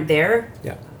 we aren't there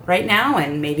right now,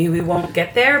 and maybe we won't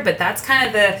get there, but that's kind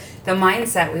of the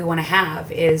mindset we want to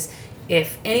have is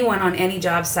if anyone on any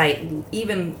job site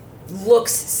even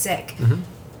looks sick,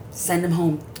 send them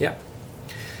home. Yeah.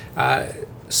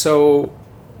 So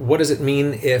what does it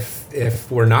mean if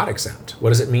we're not exempt? What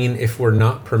does it mean if we're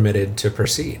not permitted to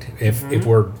proceed? If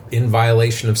we're in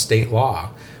violation of state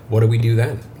law, what do we do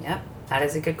then? Yep, that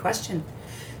is a good question.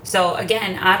 So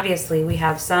again, obviously we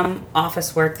have some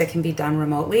office work that can be done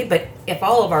remotely, but if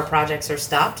all of our projects are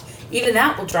stopped, even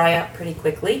that will dry up pretty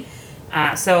quickly.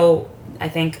 So I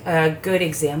think a good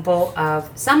example of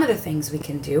some of the things we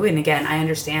can do, and again, I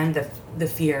understand the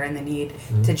fear and the need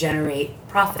to generate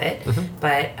profit,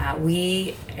 but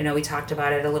we talked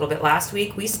about it a little bit last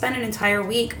week. We spent an entire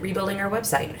week rebuilding our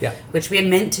website, which we had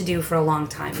meant to do for a long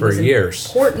time. For years.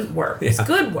 Important work. It's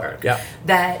good work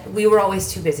that we were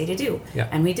always too busy to do.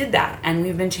 And we did that. And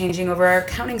we've been changing over our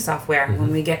accounting software.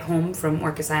 When we get home from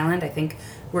Orcas Island, I think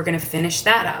we're going to finish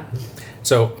that up.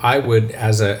 So I would,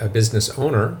 as a business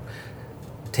owner,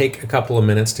 take a couple of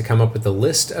minutes to come up with a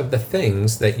list of the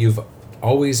things that you've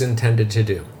always intended to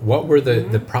do. What were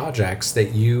the projects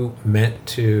that you meant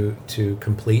to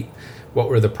complete? What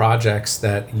were the projects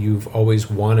that you've always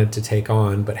wanted to take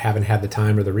on but haven't had the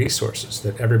time or the resources,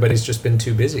 that everybody's just been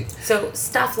too busy? So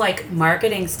stuff like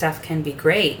marketing stuff can be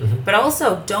great, but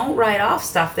also don't write off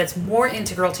stuff that's more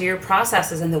integral to your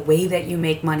processes and the way that you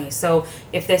make money. So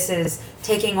if this is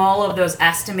taking all of those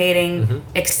estimating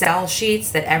Excel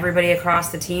sheets that everybody across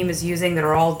the team is using that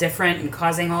are all different and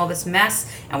causing all this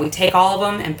mess, and we take all of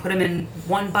them and put them in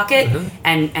one bucket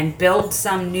and build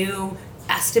some new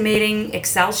estimating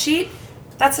Excel sheet,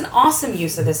 that's an awesome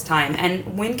use of this time.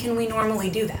 And when can we normally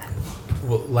do that?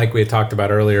 Well, like we had talked about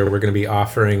earlier, we're going to be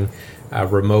offering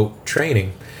remote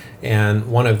training. And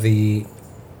one of the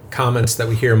comments that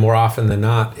we hear more often than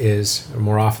not is, or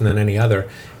more often than any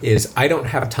other, is I don't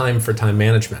have time for time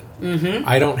management.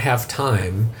 I don't have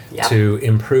time to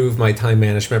improve my time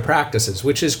management practices,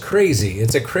 which is crazy.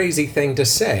 It's a crazy thing to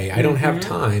say. I don't have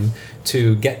time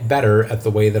to get better at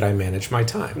the way that I manage my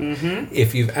time.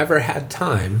 If you've ever had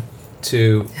time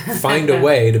to find a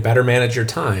way to better manage your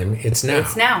time, it's now.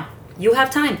 It's now. You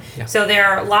have time. So there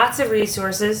are lots of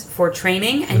resources for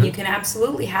training, and you can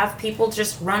absolutely have people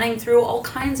just running through all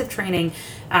kinds of training.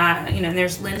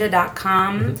 There's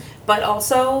lynda.com, but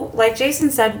also, like Jason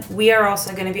said, we are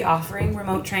also going to be offering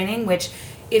remote training, which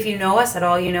if you know us at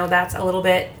all, you know that's a little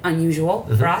bit unusual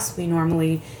for us. We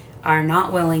normally are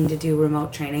not willing to do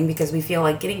remote training because we feel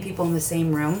like getting people in the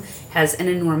same room has an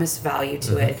enormous value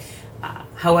to it.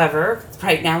 However,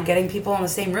 right now, getting people in the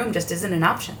same room just isn't an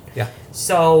option.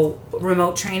 So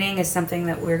remote training is something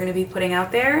that we're going to be putting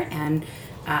out there, and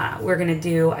we're going to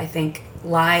do, I think,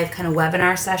 live kind of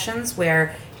webinar sessions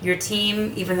where your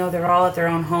team, even though they're all at their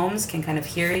own homes, can kind of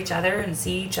hear each other and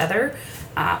see each other.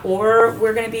 Or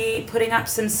we're going to be putting up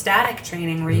some static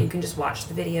training where you can just watch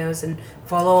the videos and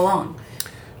follow along.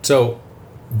 So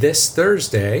this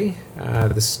Thursday,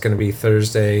 this is going to be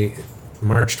Thursday,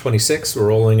 March 26th, we're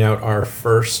rolling out our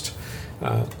first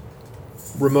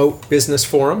remote business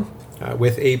forum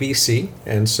with ABC.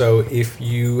 And so if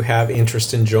you have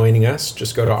interest in joining us,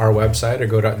 just go to our website or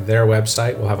go to their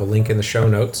website. We'll have a link in the show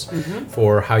notes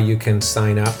for how you can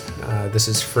sign up. This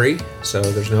is free, so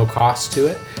there's no cost to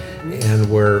it. And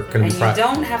we're going to be... And you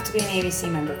don't have to be an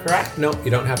ABC member, correct? No,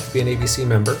 you don't have to be an ABC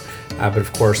member, but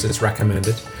of course it's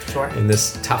recommended. Sure. In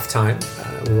this tough time,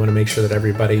 we want to make sure that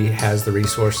everybody has the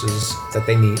resources that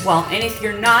they need. Well, and if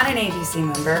you're not an ABC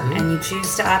member and you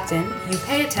choose to opt in, you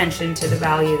pay attention to the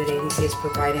value that ABC is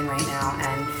providing right now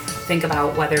and think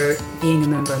about whether being a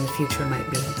member in the future might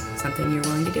be something you're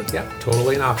willing to do. Yeah,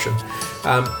 totally an option.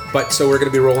 But so we're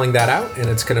going to be rolling that out, and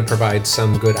it's going to provide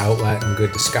some good outlet and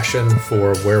good discussion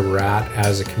for where we're at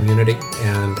as a community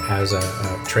and as a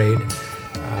trade,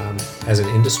 as an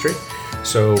industry.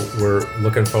 So we're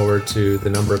looking forward to the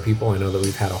number of people. I know that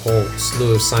we've had a whole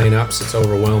slew of sign-ups. It's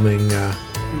overwhelming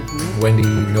Wendy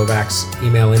Novak's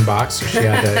email inbox, so she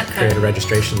had to create a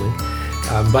registration link.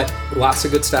 But lots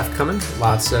of good stuff coming,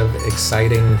 lots of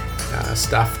exciting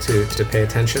stuff to pay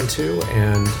attention to,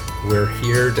 and we're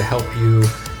here to help you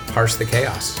parse the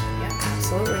chaos. Yeah,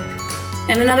 absolutely.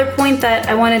 And another point that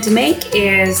I wanted to make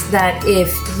is that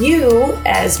if you,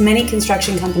 as many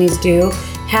construction companies do,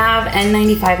 have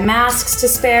N95 masks to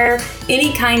spare,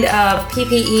 any kind of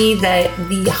PPE that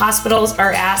the hospitals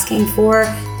are asking for,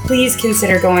 please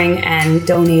consider going and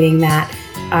donating that.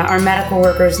 Our medical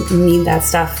workers need that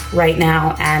stuff right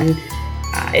now, and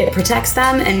it protects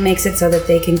them and makes it so that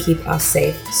they can keep us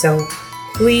safe. So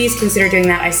please consider doing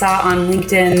that. I saw on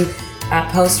LinkedIn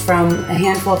posts from a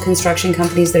handful of construction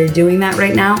companies that are doing that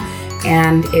right now,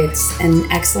 and it's an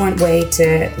excellent way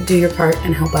to do your part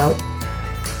and help out.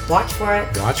 Watch for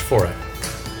it. Watch for it.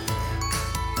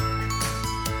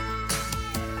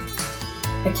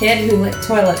 A kid who licked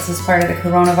toilets as part of the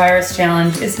coronavirus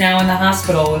challenge is now in the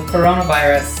hospital with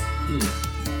coronavirus.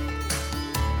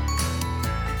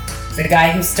 The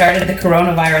guy who started the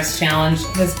coronavirus challenge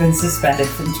has been suspended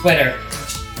from Twitter.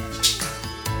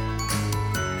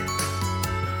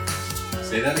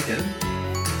 Say that again.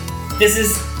 This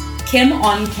is Kim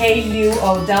on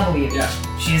KUOW. Yeah.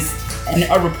 She's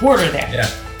a reporter there. Yeah.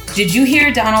 Did you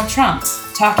hear Donald Trump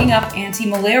talking up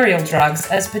anti-malarial drugs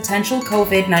as potential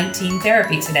COVID-19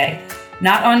 therapy today?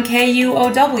 Not on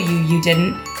KUOW, you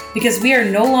didn't, because we are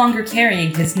no longer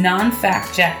carrying his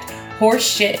non-fact-checked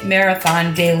horseshit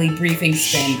marathon daily briefing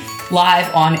spin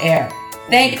live on air.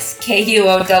 Thanks,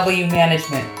 KUOW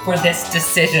management, for this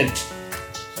decision.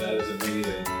 That is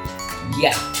amazing.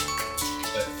 Yeah.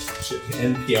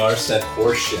 NPR said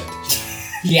horseshit.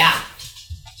 Yeah.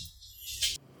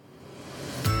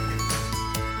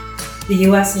 The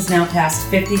U.S. has now passed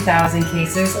 50,000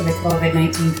 cases of the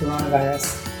COVID-19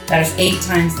 coronavirus. That is 8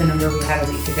 times the number we had a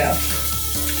week ago.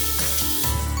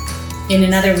 In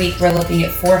another week, we're looking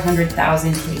at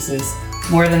 400,000 cases,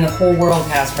 more than the whole world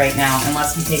has right now,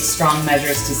 unless we take strong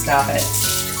measures to stop it.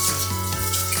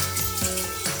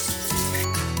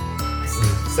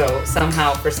 So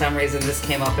somehow, for some reason, this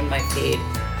came up in my feed.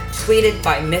 Tweeted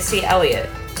by Missy Elliott.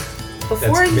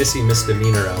 That's Missy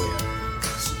Misdemeanor Elliott.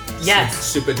 Yes.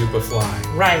 Super duper fly.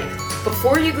 Right.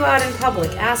 Before you go out in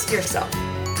public, ask yourself,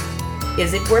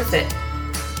 is it worth it?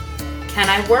 Can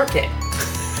I work it?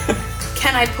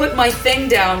 Can I put my thing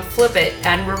down, flip it,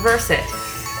 and reverse it?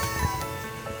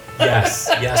 Yes,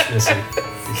 Missy.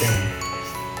 You can.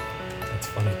 That's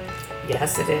funny.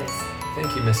 Yes, it is.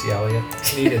 Thank you, Missy Elliott.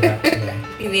 Needed that today.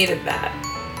 You needed that.